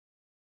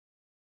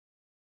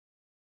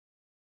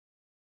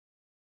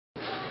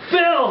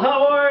Bill,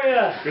 how are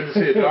you? Good to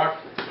see you, Doc.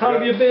 How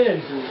have you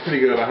been? Pretty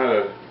good.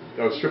 I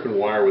was stripping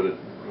wire with it,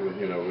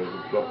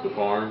 up the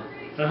farm,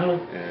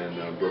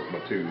 and broke my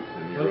tooth.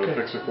 And you're going to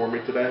fix it for me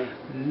today?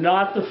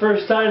 Not the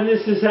first time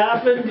this has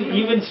happened.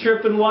 Even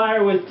stripping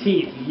wire with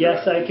teeth.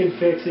 Yes, I can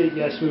fix it.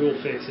 Yes, we will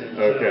fix it.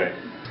 Okay. So.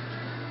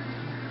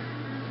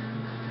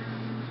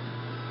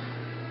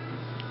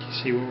 You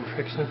see what we're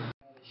fixing?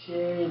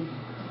 Shade.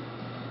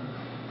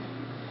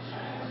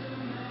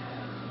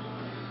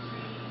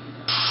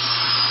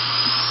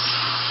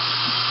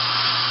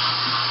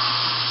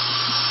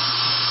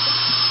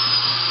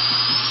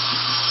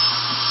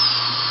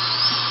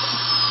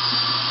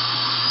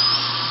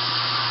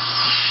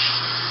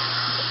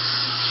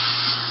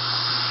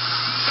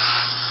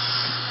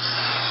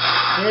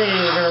 Hey,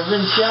 you're going to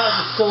rinse you out.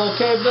 It's still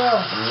okay, Bill?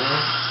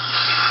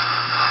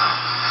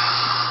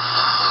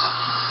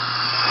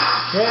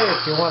 Okay,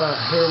 if you want to,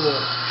 here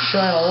we'll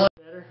shine a light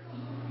better.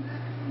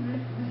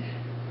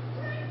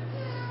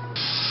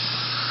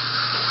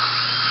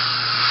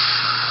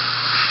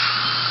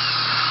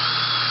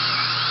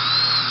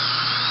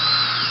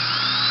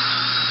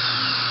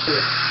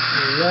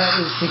 That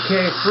is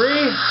decay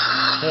free.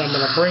 And I'm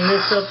going to bring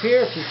this up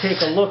here. If you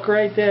take a look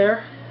right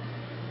there,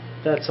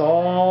 that's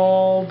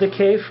all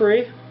decay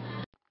free.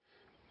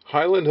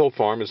 Highland Hill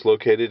Farm is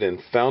located in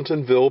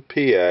Fountainville,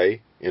 PA,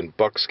 in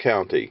Bucks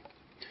County.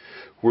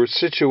 We're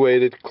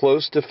situated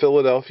close to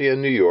Philadelphia,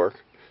 New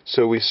York,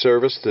 so we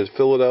service the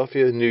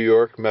Philadelphia, New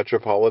York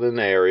metropolitan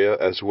area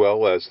as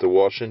well as the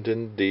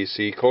Washington,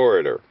 D.C.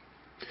 corridor.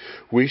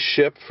 We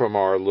ship from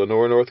our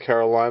Lenoir, North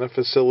Carolina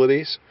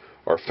facilities,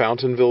 our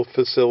Fountainville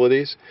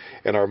facilities,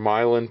 and our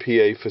Milan,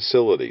 PA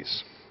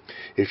facilities.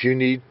 If you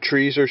need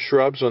trees or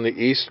shrubs on the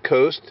East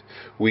Coast,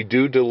 we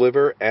do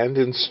deliver and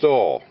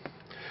install.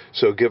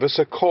 So give us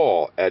a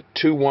call at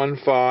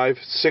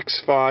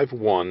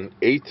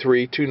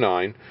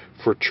 215-651-8329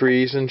 for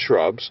trees and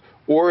shrubs,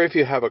 or if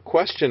you have a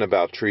question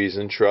about trees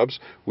and shrubs,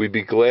 we'd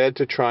be glad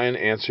to try and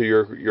answer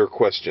your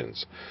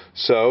questions.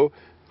 So,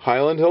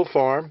 Highland Hill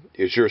Farm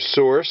is your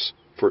source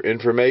for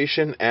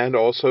information and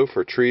also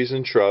for trees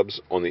and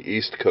shrubs on the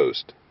East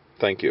Coast.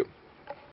 Thank you.